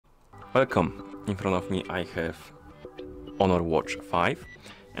Welcome. In front of me I have Honor Watch 5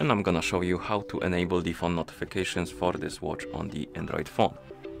 and I'm gonna show you how to enable the phone notifications for this watch on the Android phone.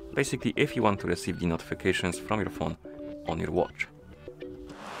 Basically, if you want to receive the notifications from your phone on your watch.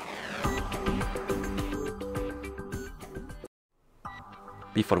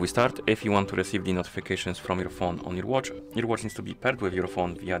 Before we start, if you want to receive the notifications from your phone on your watch needs to be paired with your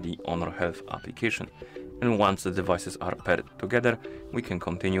phone via the Honor Health application. And once the devices are paired together, we can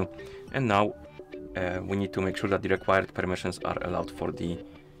continue. And now we need to make sure that the required permissions are allowed for the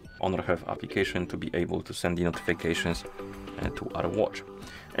Honor Health application to be able to send the notifications to our watch.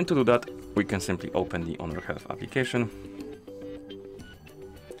 And to do that, we can simply open the Honor Health application,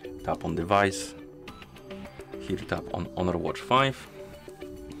 tap on device, here tap on Honor Watch 5.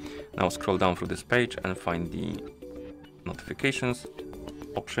 Now scroll down through this page and find the notifications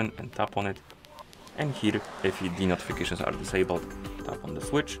option and tap on it. And here, if the notifications are disabled, tap on the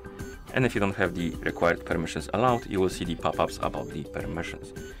switch. And if you don't have the required permissions allowed, you will see the pop-ups about the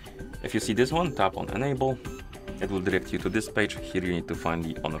permissions. If you see this one, tap on enable. It will direct you to this page. Here you need to find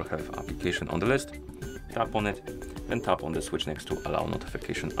the Honor Health application on the list. Tap on it, then tap on the switch next to allow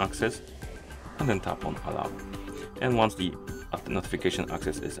notification access, and then tap on allow. And once the notification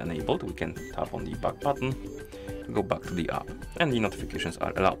access is enabled, we can tap on the back button to go back to the app, and the notifications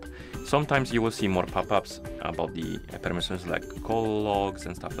are allowed. Sometimes you will see more pop-ups about the permissions like call logs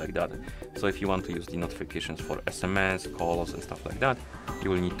and stuff like that. So if you want to use the notifications for SMS, calls and stuff like that, you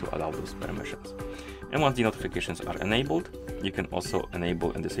will need to allow those permissions. And once the notifications are enabled, you can also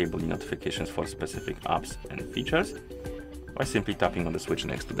enable and disable the notifications for specific apps and features by simply tapping on the switch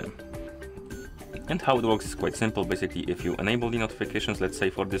next to them. And how it works is quite simple. Basically, if you enable the notifications, let's say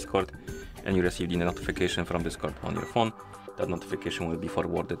for Discord, and you receive the notification from Discord on your phone, that notification will be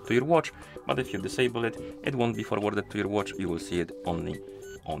forwarded to your watch. But if you disable it, it won't be forwarded to your watch. You will see it only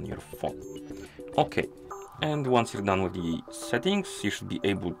on your phone. Okay, and once you're done with the settings, you should be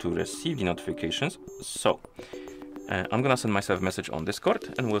able to receive the notifications. So I'm gonna send myself a message on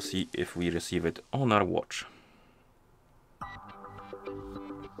Discord, and we'll see if we receive it on our watch.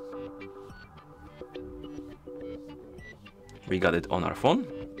 We got it on our phone.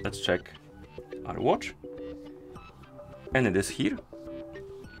 Let's check our watch. And it is here.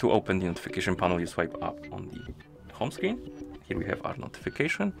 To open the notification panel, you swipe up on the home screen. Here we have our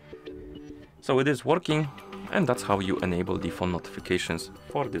notification. So it is working, and that's how you enable the phone notifications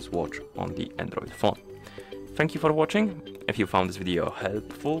for this watch on the Android phone. Thank you for watching. If you found this video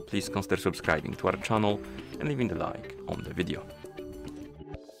helpful, please consider subscribing to our channel and leaving the like on the video.